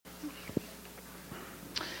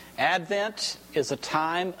Advent is a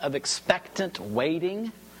time of expectant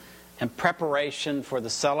waiting and preparation for the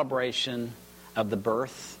celebration of the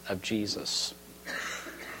birth of Jesus.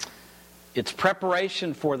 It's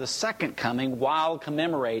preparation for the second coming while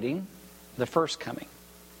commemorating the first coming.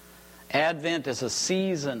 Advent is a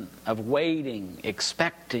season of waiting,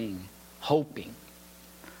 expecting, hoping.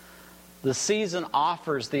 The season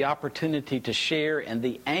offers the opportunity to share in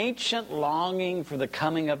the ancient longing for the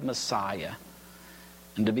coming of Messiah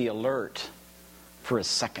and to be alert for His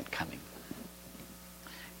second coming.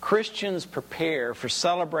 Christians prepare for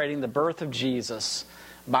celebrating the birth of Jesus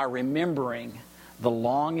by remembering the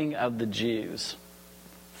longing of the Jews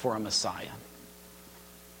for a Messiah.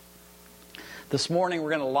 This morning we're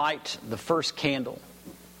going to light the first candle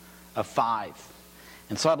of 5.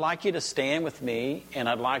 And so I'd like you to stand with me, and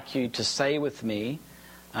I'd like you to say with me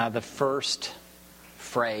the first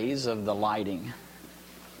phrase of the lighting.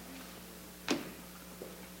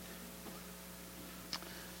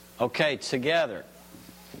 Okay, together,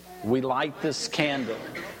 we light this candle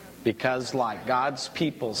because, like God's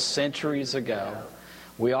people centuries ago,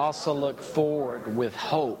 we also look forward with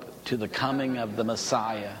hope to the coming of the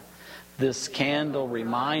Messiah. This candle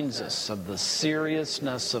reminds us of the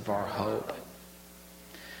seriousness of our hope.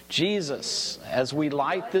 Jesus, as we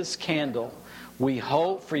light this candle, we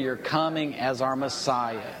hope for your coming as our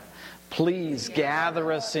Messiah. Please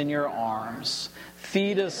gather us in your arms.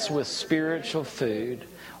 Feed us with spiritual food.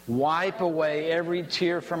 Wipe away every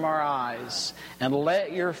tear from our eyes. And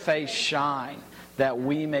let your face shine that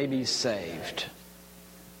we may be saved.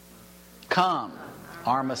 Come,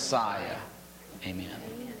 our Messiah. Amen.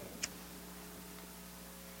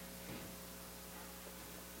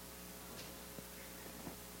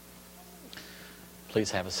 Please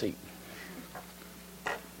have a seat.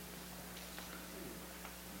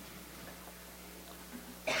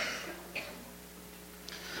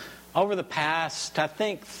 Over the past, I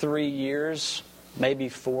think, 3 years, maybe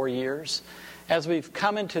 4 years, as we've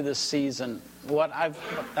come into this season, what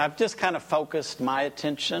I've just kind of focused my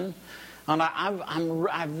attention on.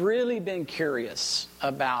 I've really been curious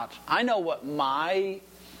about. I know what my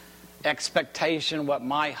expectation, what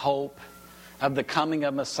my hope of the coming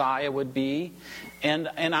of Messiah would be. And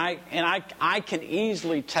I can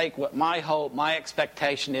easily take what my hope, my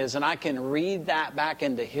expectation is, and I can read that back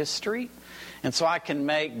into history. And so I can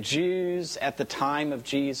make Jews at the time of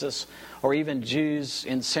Jesus, or even Jews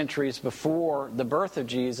in centuries before the birth of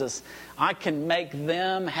Jesus, I can make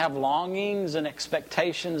them have longings and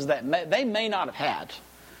expectations that they may not have had.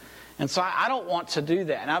 And so I don't want to do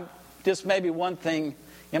that. And just maybe one thing,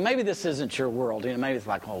 and maybe this isn't your world. Maybe it's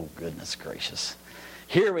like, oh, goodness gracious.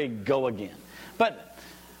 Here we go again. But,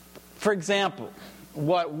 for example,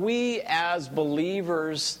 what we as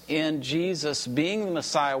believers in Jesus being the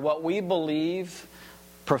Messiah, what we believe,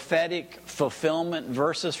 prophetic fulfillment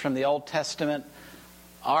verses from the Old Testament,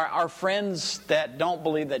 our friends that don't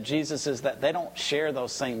believe that Jesus is that, they don't share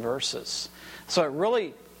those same verses. So it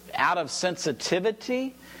really, out of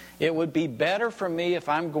sensitivity, it would be better for me if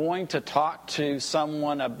I'm going to talk to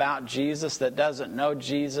someone about Jesus that doesn't know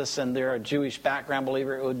Jesus and they're a Jewish background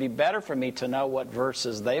believer. It would be better for me to know what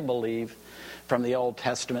verses they believe from the Old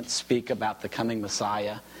Testament speak about the coming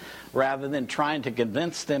Messiah, rather than trying to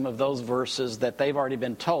convince them of those verses that they've already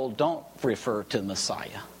been told don't refer to the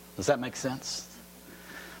Messiah. Does that make sense?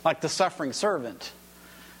 Like the suffering servant.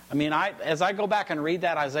 As I go back and read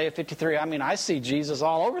that Isaiah 53, I see Jesus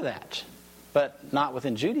all over that. But not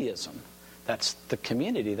within Judaism. That's the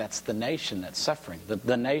community, that's the nation that's suffering.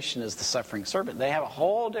 The nation is the suffering servant. They have a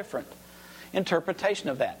whole different interpretation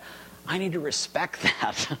of that. I need to respect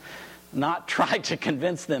that. Not try to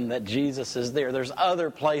convince them that Jesus is there. There's other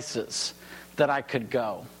places that I could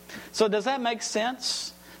go. So does that make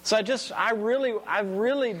sense? So I've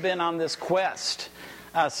really been on this quest.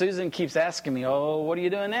 Susan keeps asking me, "Oh, what are you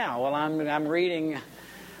doing now?" Well, I'm reading.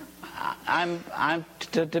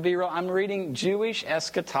 To be real, I'm reading Jewish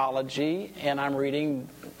eschatology, and I'm reading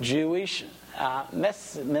Jewish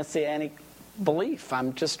messianic belief.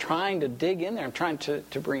 I'm just trying to dig in there. I'm trying to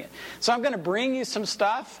bring it. So I'm going to bring you some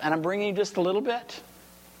stuff, and I'm bringing you just a little bit.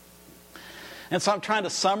 And so I'm trying to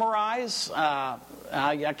summarize.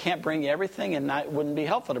 I can't bring you everything, and it wouldn't be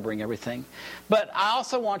helpful to bring everything. But I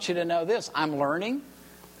also want you to know this. I'm learning,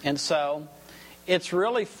 and so it's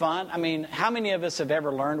really fun. How many of us have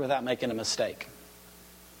ever learned without making a mistake?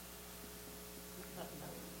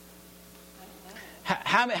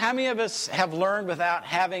 How many of us have learned without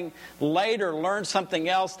having later learned something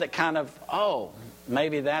else that kind of,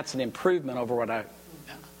 maybe that's an improvement over what I...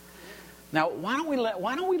 Now, why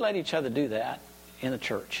don't we let each other do that in the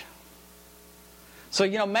church? So,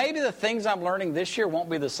 maybe the things I'm learning this year won't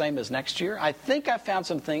be the same as next year. I think I found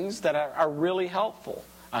some things that are really helpful,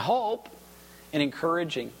 I hope, and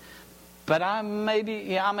encouraging. But I may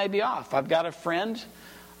be off. I've got a friend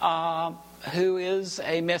who is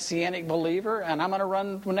a Messianic believer, and I'm going to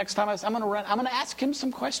run next time. I'm going to ask him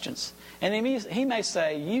some questions, and he may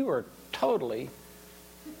say, "You are totally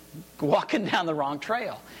walking down the wrong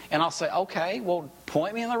trail," and I'll say, "Okay, well,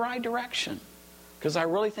 point me in the right direction, because I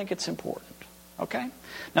really think it's important." Okay.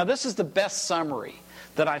 Now, this is the best summary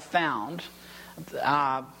that I found,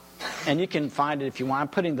 and you can find it if you want. I'm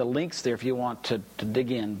putting the links there if you want to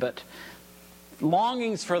dig in, but.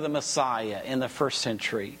 Longings for the Messiah in the first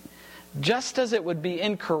century, just as it would be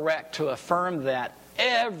incorrect to affirm that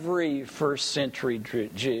every first century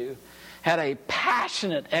Jew had a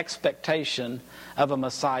passionate expectation of a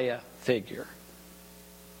Messiah figure,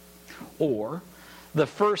 or the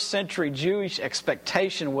first century Jewish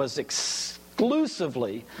expectation was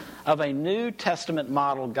exclusively of a New Testament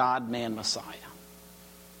model God-man Messiah.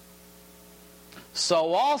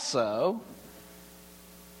 So also,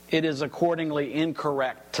 it is accordingly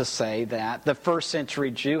incorrect to say that the first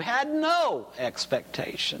century Jew had no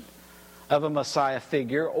expectation of a Messiah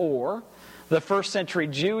figure, or the first century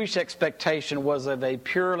Jewish expectation was of a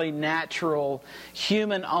purely natural,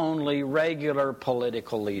 human-only, regular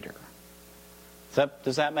political leader.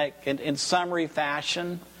 Does that make, in summary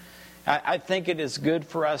fashion, I think it is good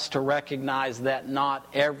for us to recognize that not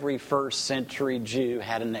every first century Jew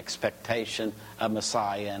had an expectation of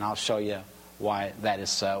Messiah, and I'll show you why that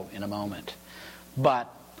is so in a moment. But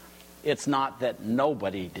it's not that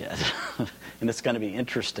nobody did. And it's going to be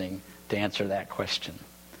interesting to answer that question.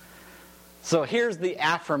 So here's the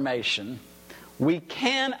affirmation. We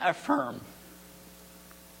can affirm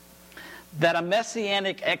that a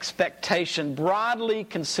messianic expectation, broadly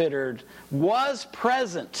considered, was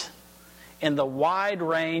present in the wide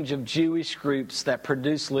range of Jewish groups that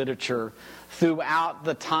produce literature throughout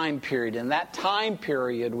the time period. And that time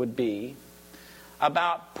period would be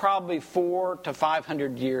about probably 400 to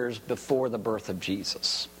 500 years before the birth of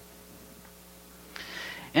Jesus.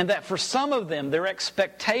 And that for some of them, their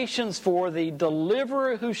expectations for the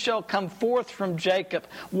deliverer who shall come forth from Jacob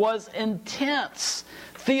was intense,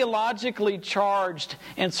 theologically charged,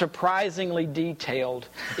 and surprisingly detailed.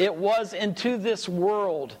 It was into this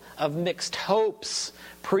world of mixed hopes,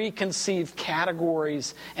 preconceived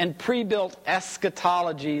categories, and pre-built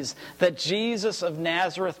eschatologies that Jesus of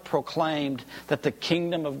Nazareth proclaimed that the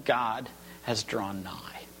kingdom of God has drawn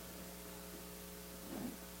nigh.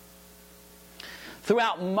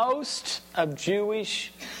 Throughout most of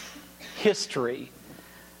Jewish history,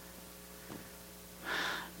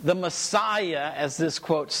 the Messiah, as this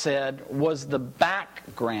quote said, was the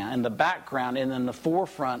background, and in the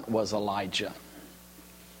forefront was Elijah.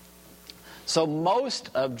 So most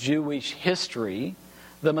of Jewish history,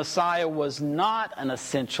 the Messiah was not an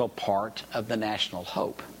essential part of the national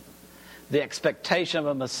hope. The expectation of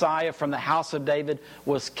a Messiah from the house of David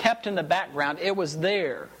was kept in the background. It was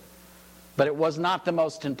there, but it was not the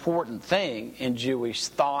most important thing in Jewish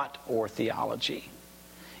thought or theology.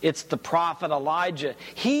 It's the prophet Elijah.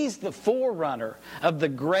 He's the forerunner of the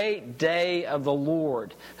great day of the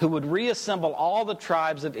Lord, who would reassemble all the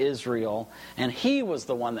tribes of Israel, and he was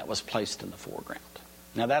the one that was placed in the foreground.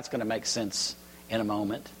 Now that's going to make sense in a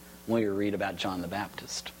moment when we read about John the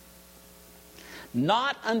Baptist.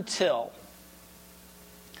 Not until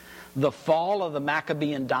the fall of the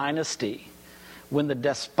Maccabean dynasty, when the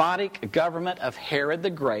despotic government of Herod the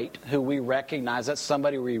Great, who we recognize, that's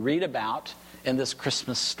somebody we read about in this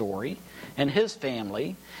Christmas story, and his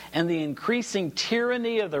family, and the increasing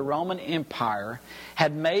tyranny of the Roman Empire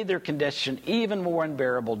had made their condition even more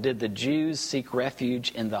unbearable, did the Jews seek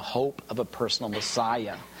refuge in the hope of a personal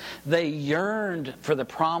Messiah. They yearned for the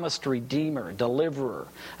promised Redeemer, Deliverer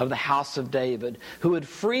of the house of David, who would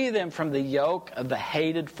free them from the yoke of the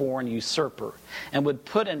hated foreign usurper, and would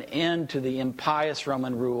put an end to the impious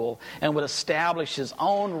Roman rule, and would establish his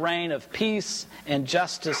own reign of peace and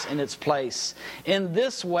justice in its place. In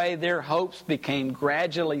this way, their hopes became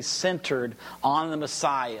gradually centered on the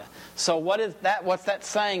Messiah. So what's that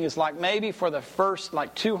saying is, like, maybe for the first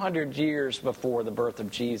 200 years before the birth of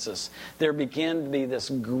Jesus, there began to be this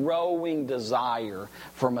growing desire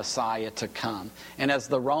for Messiah to come. And as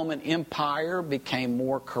the Roman Empire became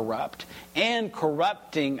more corrupt and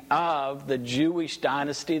corrupting of the Jewish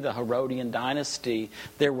dynasty, the Herodian dynasty,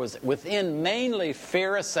 there was within mainly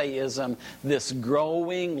Pharisaism this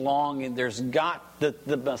growing longing.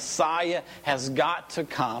 The Messiah has got to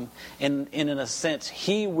come, and in a sense,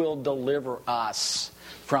 he will deliver us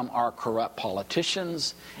from our corrupt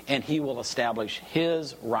politicians, and he will establish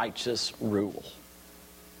his righteous rule.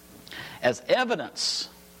 as evidence.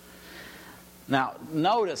 Now,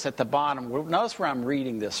 notice at the bottom, notice where I'm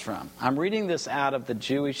reading this from. I'm reading this out of the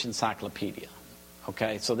Jewish Encyclopedia.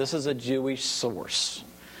 Okay, so this is a Jewish source.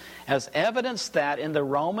 As evidence that in the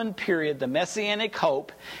Roman period the Messianic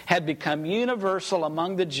hope had become universal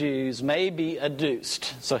among the Jews may be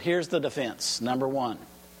adduced. So here's the defense. Number one,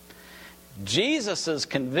 Jesus'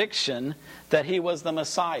 conviction that he was the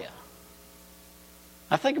Messiah.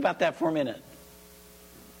 Now think about that for a minute.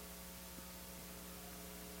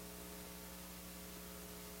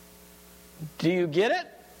 Do you get it?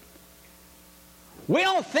 We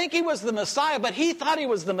don't think he was the Messiah, but he thought he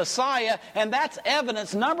was the Messiah, and that's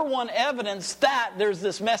evidence, number one evidence, that there's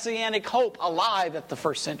this Messianic hope alive at the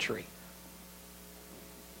first century.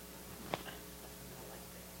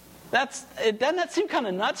 Doesn't that seem kind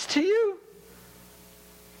of nuts to you?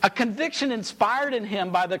 A conviction inspired in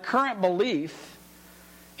him by the current belief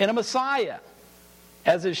in a Messiah,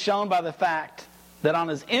 as is shown by the fact that on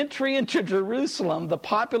his entry into Jerusalem, the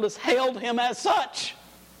populace hailed him as such.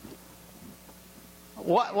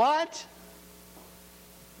 What?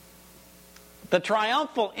 The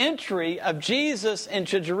triumphal entry of Jesus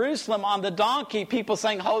into Jerusalem on the donkey, people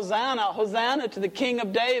saying, Hosanna, Hosanna to the King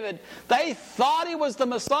of David. They thought he was the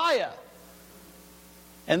Messiah.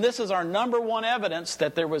 And this is our number one evidence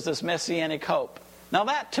that there was this Messianic hope. Now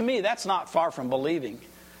that, to me, that's not far from believing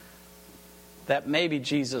that maybe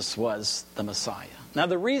Jesus was the Messiah. Now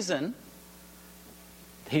the reason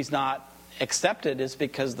he's not accepted is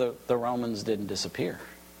because the Romans didn't disappear.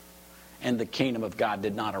 And the kingdom of God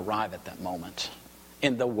did not arrive at that moment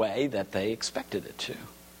in the way that they expected it to.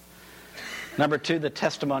 Number two, the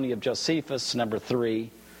testimony of Josephus. Number three,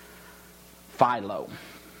 Philo.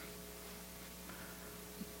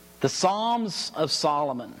 The Psalms of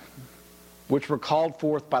Solomon, which were called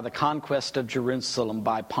forth by the conquest of Jerusalem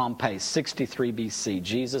by Pompey, 63 BC.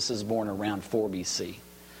 Jesus is born around 4 BC.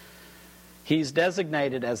 He's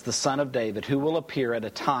designated as the Son of David, who will appear at a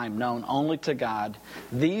time known only to God.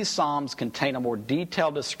 These Psalms contain a more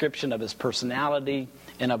detailed description of his personality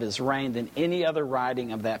and of his reign than any other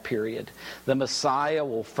writing of that period. The Messiah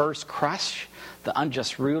will first crush the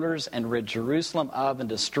unjust rulers and rid Jerusalem of and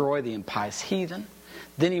destroy the impious heathen.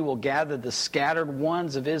 Then he will gather the scattered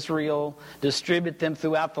ones of Israel, distribute them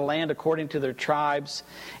throughout the land according to their tribes,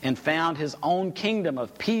 and found his own kingdom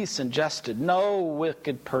of peace and justice. No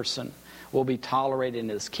wicked person will be tolerated in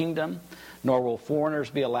his kingdom, nor will foreigners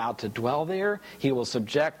be allowed to dwell there. He will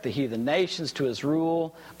subject the heathen nations to his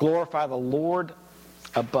rule, glorify the Lord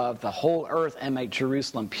above the whole earth, and make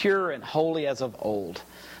Jerusalem pure and holy as of old,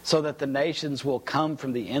 so that the nations will come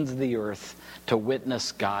from the ends of the earth to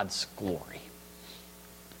witness God's glory.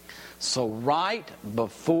 So right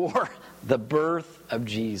before the birth of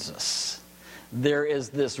Jesus, there is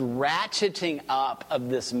this ratcheting up of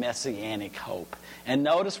this messianic hope. And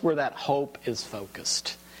notice where that hope is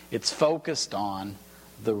focused. It's focused on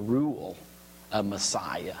the rule of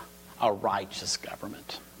Messiah, a righteous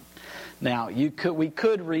government. Now, we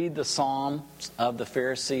could read the Psalms of the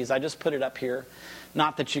Pharisees. I just put it up here.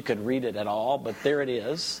 Not that you could read it at all, but there it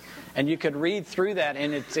is. And you could read through that,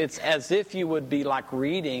 and it's as if you would be like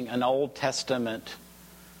reading an Old Testament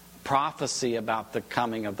prophecy about the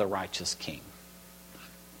coming of the righteous king.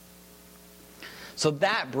 So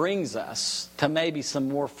that brings us to maybe some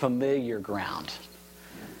more familiar ground.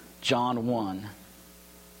 John 1,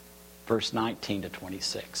 verse 19 to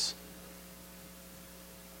 26.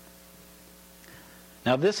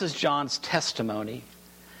 Now this is John's testimony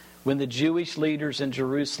when the Jewish leaders in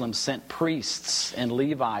Jerusalem sent priests and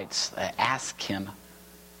Levites to ask him,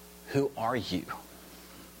 "Who are you?"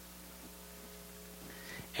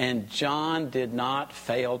 And John did not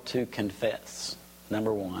fail to confess,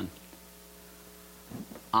 number one,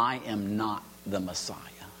 I am not the Messiah.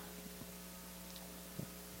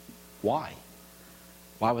 Why?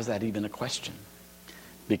 Why was that even a question?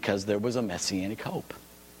 Because there was a messianic hope.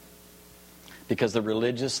 Because the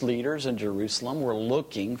religious leaders in Jerusalem were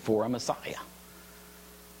looking for a Messiah.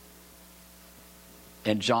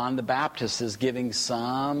 And John the Baptist is giving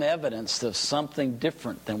some evidence of something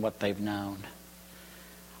different than what they've known.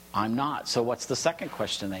 I'm not. So what's the second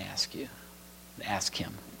question they ask you? Ask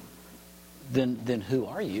him. Then who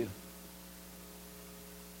are you?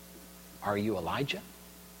 Are you Elijah?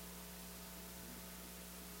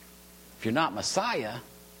 If you're not Messiah,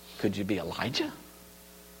 could you be Elijah?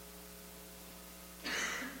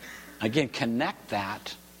 Again, connect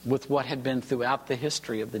that with what had been throughout the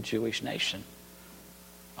history of the Jewish nation.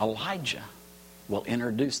 Elijah will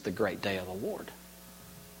introduce the great day of the Lord.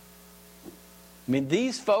 I mean,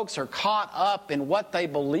 these folks are caught up in what they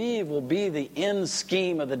believe will be the end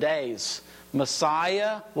scheme of the days.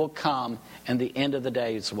 Messiah will come and the end of the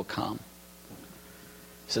days will come.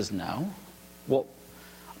 He says, no. Well,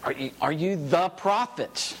 are you the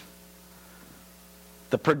prophet?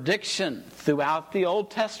 The prediction throughout the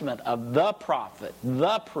Old Testament of the prophet,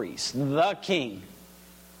 the priest, the king.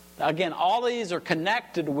 Again, all these are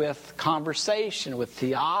connected with conversation, with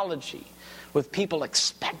theology, with people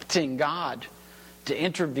expecting God to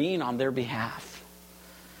intervene on their behalf.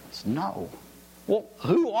 It's no. Well,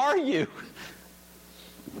 who are you?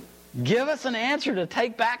 Give us an answer to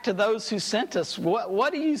take back to those who sent us.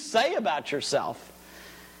 What do you say about yourself?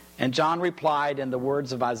 And John replied in the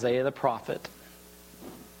words of Isaiah the prophet,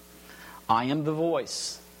 I am the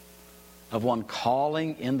voice of one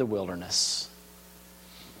calling in the wilderness.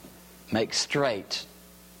 Make straight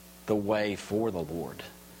the way for the Lord.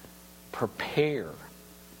 Prepare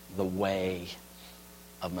the way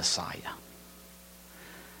of Messiah.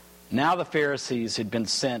 Now the Pharisees who'd been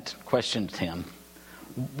sent questioned him.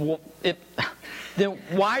 Then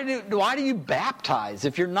why do you baptize?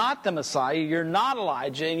 If you're not the Messiah, you're not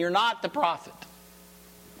Elijah, and you're not the prophet.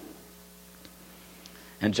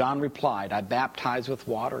 And John replied, I baptize with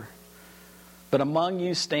water, but among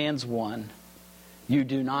you stands one you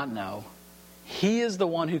do not know. He is the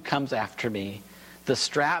one who comes after me, the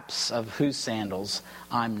straps of whose sandals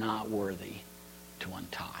I'm not worthy to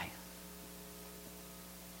untie.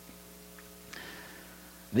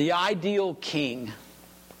 The ideal king,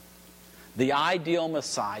 the ideal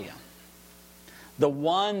Messiah, the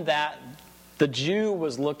one that the Jew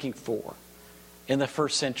was looking for in the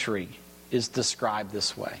first century, is described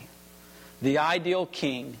this way. The ideal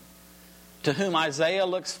king to whom Isaiah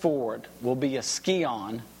looks forward will be a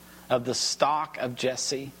scion of the stock of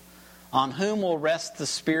Jesse, on whom will rest the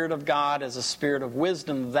Spirit of God as a spirit of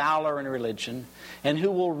wisdom, valor, and religion, and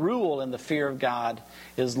who will rule in the fear of God,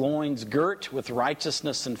 his loins girt with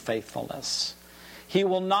righteousness and faithfulness. He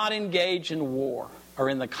will not engage in war or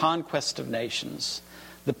in the conquest of nations.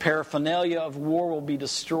 The paraphernalia of war will be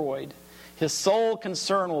destroyed. His sole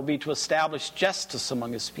concern will be to establish justice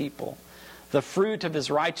among his people. The fruit of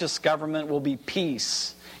his righteous government will be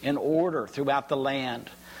peace and order throughout the land.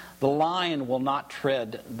 The lion will not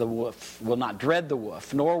dread the wolf,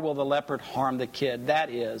 nor will the leopard harm the kid. That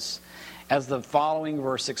is, as the following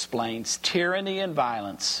verse explains, tyranny and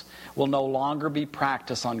violence will no longer be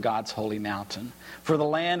practiced on God's holy mountain. For the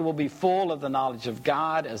land will be full of the knowledge of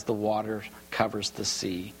God as the water covers the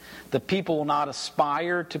sea. The people will not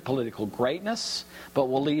aspire to political greatness, but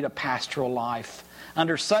will lead a pastoral life.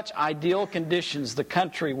 Under such ideal conditions, the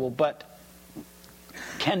country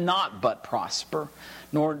cannot but prosper,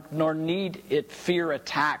 nor need it fear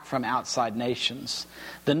attack from outside nations.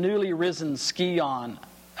 The newly risen scion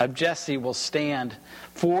of Jesse will stand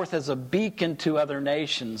forth as a beacon to other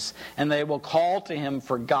nations, and they will call to him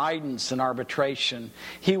for guidance and arbitration.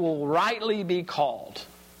 He will rightly be called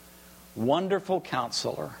Wonderful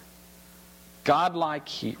Counselor, Godlike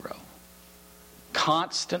Hero,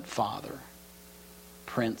 Constant Father,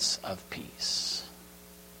 Prince of Peace.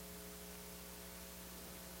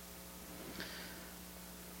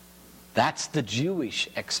 That's the Jewish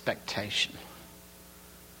expectation.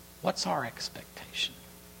 What's our expectation?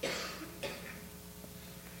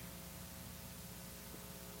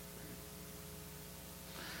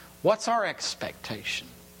 What's our expectation?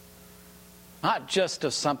 Not just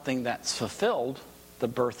of something that's fulfilled, the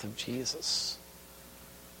birth of Jesus,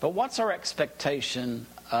 but what's our expectation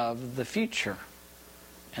of the future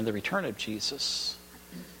and the return of Jesus?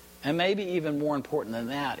 And maybe even more important than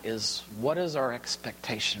that is, what is our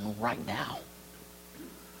expectation right now?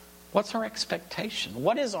 What's our expectation?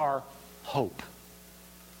 What is our hope?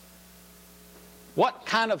 What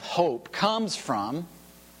kind of hope comes from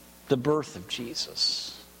the birth of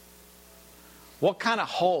Jesus? What kind of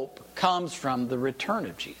hope comes from the return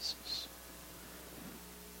of Jesus?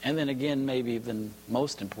 And then again, maybe even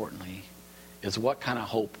most importantly, is what kind of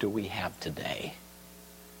hope do we have today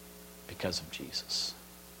because of Jesus?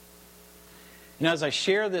 You know, as I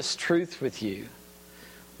share this truth with you,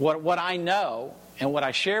 what I know and what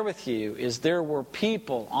I share with you is there were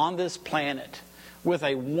people on this planet with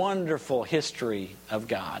a wonderful history of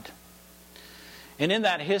God. And in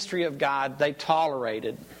that history of God, they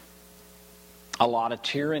tolerated a lot of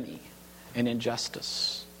tyranny and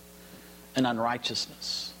injustice and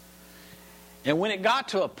unrighteousness. And when it got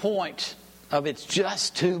to a point of it's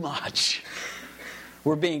just too much,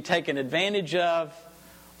 we're being taken advantage of,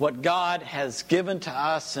 what God has given to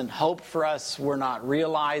us and hope for us, we're not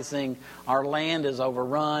realizing. Our land is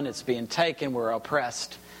overrun, it's being taken, we're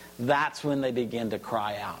oppressed. That's when they begin to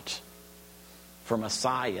cry out for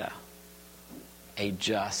Messiah, a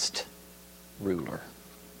just ruler.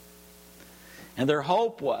 And their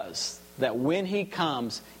hope was that when he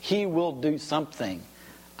comes, he will do something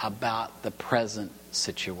about the present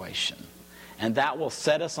situation. And that will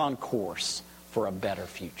set us on course for a better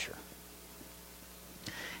future.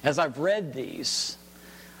 As I've read these,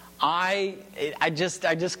 I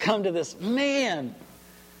just come to this, man,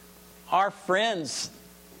 our friends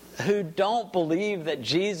who don't believe that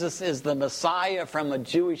Jesus is the Messiah from a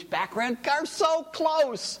Jewish background are so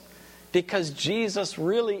close, because Jesus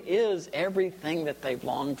really is everything that they've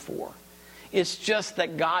longed for. It's just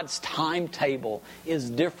that God's timetable is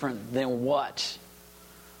different than what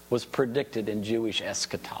was predicted in Jewish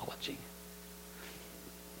eschatology.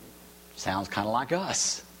 Sounds kind of like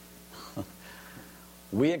us.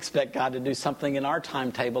 We expect God to do something in our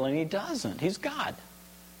timetable, and He doesn't. He's God.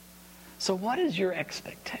 So what is your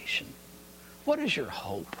expectation? What is your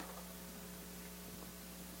hope?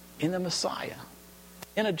 In the Messiah,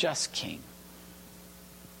 in a just King.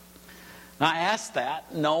 Now, I ask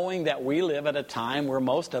that knowing that we live at a time where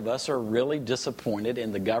most of us are really disappointed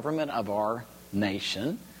in the government of our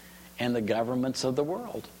nation and the governments of the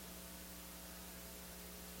world.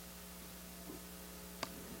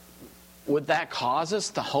 Would that cause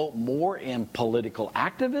us to hope more in political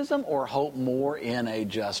activism or hope more in a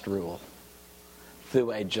just rule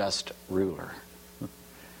through a just ruler?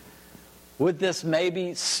 Would this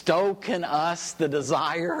maybe stoke in us the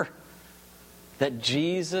desire that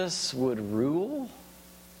Jesus would rule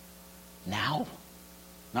now,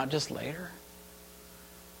 not just later?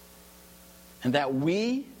 And that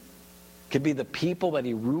we could be the people that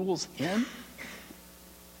He rules in?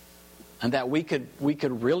 And that we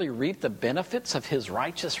could really reap the benefits of His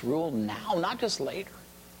righteous rule now, not just later.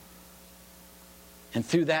 And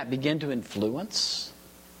through that begin to influence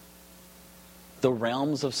the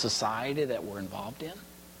realms of society that we're involved in.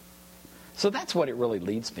 So that's what it really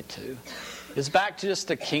leads me to. It's back to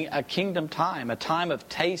just a kingdom time, a time of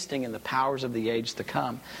tasting in the powers of the age to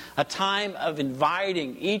come. A time of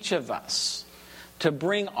inviting each of us to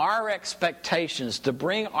bring our expectations, to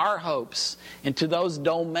bring our hopes into those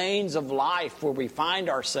domains of life where we find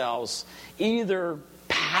ourselves either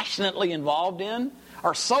passionately involved in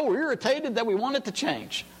or so irritated that we want it to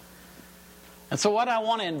change. And so what I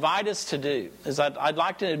want to invite us to do is I'd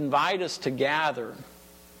like to invite us to gather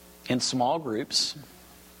in small groups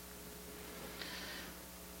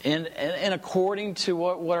and according to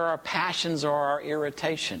what our passions or our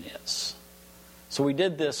irritation is. So we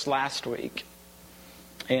did this last week.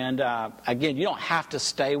 And again, you don't have to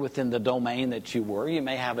stay within the domain that you were. You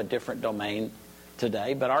may have a different domain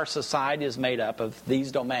today. But our society is made up of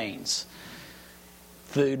these domains: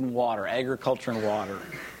 food and water, agriculture and water,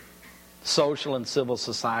 social and civil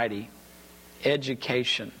society,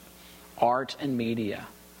 education, art and media,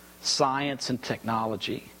 science and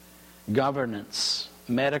technology, governance,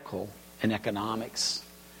 medical, and economics.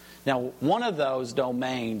 Now, one of those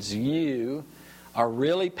domains you are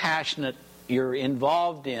really passionate, you're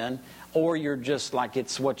involved in, or you're just like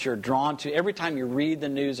it's what you're drawn to. Every time you read the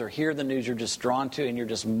news or hear the news, you're just drawn to, and you're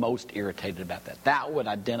just most irritated about that. That would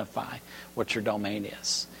identify what your domain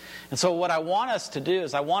is. And so what I want us to do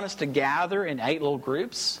is I want us to gather in 8 little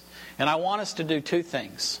groups, and I want us to do 2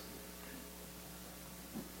 things.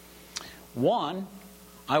 One,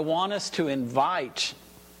 I want us to invite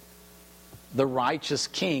the righteous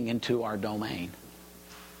King into our domain.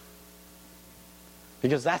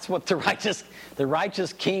 Because that's what the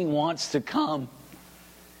righteous King wants to come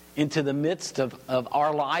into the midst of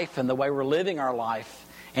our life and the way we're living our life.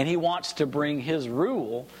 And He wants to bring His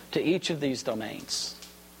rule to each of these domains.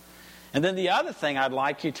 And then the other thing I'd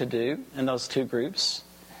like you to do in those 2 groups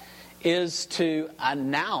is to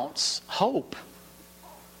announce hope.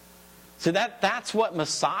 So that's what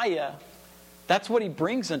Messiah, that's what He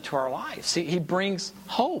brings into our life. See, He brings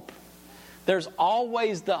hope. There's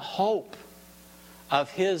always the hope of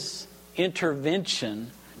His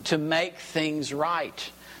intervention to make things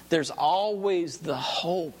right. There's always the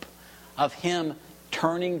hope of Him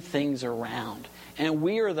turning things around. And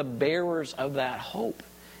we are the bearers of that hope.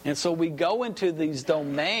 And so we go into these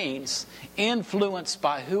domains influenced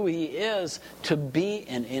by who He is to be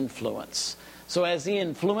an influence. So as He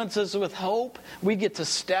influences with hope, we get to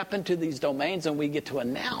step into these domains and we get to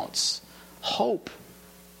announce hope.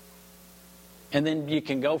 And then you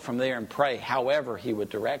can go from there and pray however He would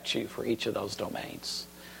direct you for each of those domains.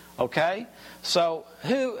 Okay? So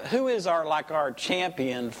who is our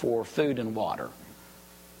champion for food and water?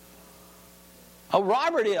 Oh,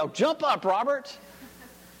 Robert is. Jump up, Robert.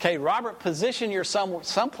 Okay, Robert, position yourself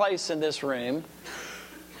someplace in this room.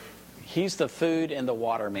 He's the food and the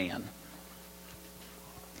water man.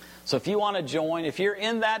 So if you want to join, if you're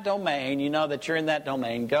in that domain, you know that you're in that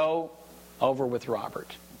domain, go over with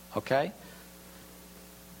Robert. Okay?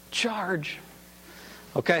 Charge.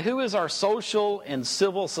 Okay, who is our social and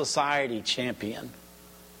civil society champion?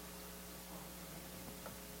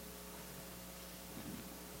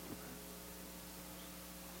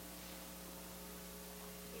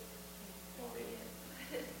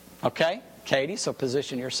 Okay, Katie, so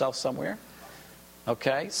position yourself somewhere.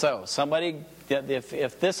 Okay, so somebody,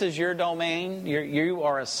 if this is your domain, you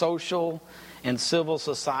are a social and civil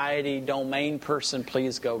society domain person,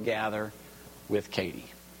 please go gather with Katie.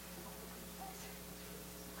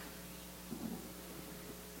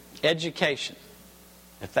 Education.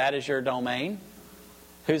 If that is your domain,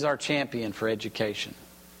 who's our champion for education?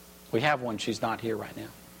 We have one, she's not here right now.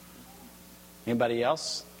 Anybody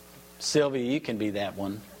else? Sylvia, you can be that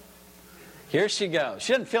one. Here she goes.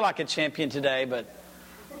 She doesn't feel like a champion today, but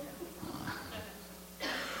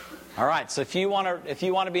all right. So if you want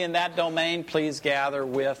to be in that domain, please gather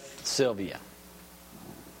with Sylvia.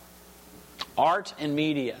 Art and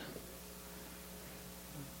media.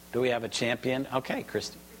 Do we have a champion? Okay,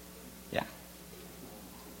 Christy. Yeah.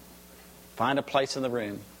 Find a place in the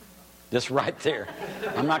room, just right there.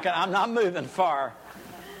 I'm not moving far.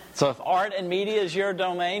 So if art and media is your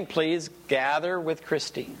domain, please gather with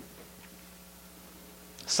Christy.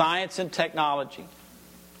 Science and technology.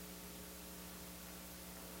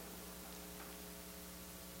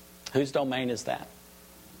 Whose domain is that?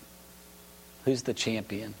 Who's the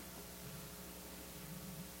champion?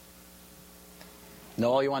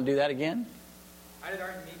 Noel, you want to do that again? I did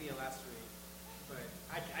art and media last week, but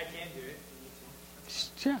I can do it.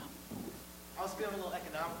 Yeah. I was feeling a little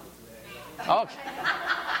economical today. Okay.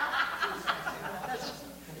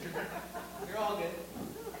 You're all good.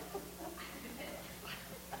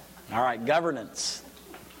 All right, governance.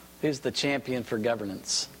 Who's the champion for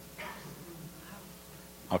governance?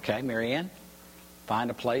 Okay, Marianne. Find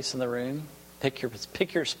a place in the room. Pick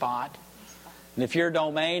your spot. And if your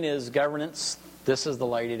domain is governance, this is the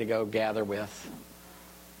lady to go gather with.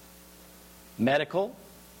 Medical.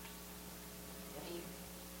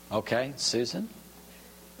 Okay, Susan.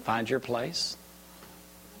 Find your place.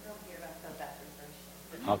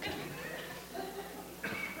 Okay.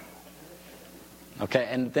 Okay,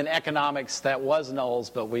 and then economics, that was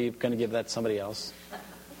Noel's, but we're going to give that to somebody else.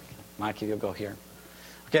 Mikey, you'll go here.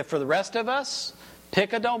 Okay, for the rest of us,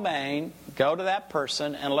 pick a domain, go to that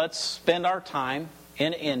person, and let's spend our time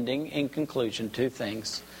in conclusion, two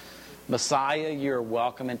things. Messiah, you're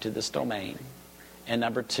welcome into this domain. And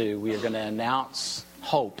number two, we are going to announce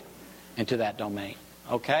hope into that domain.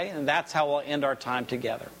 Okay? And that's how we'll end our time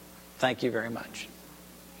together. Thank you very much.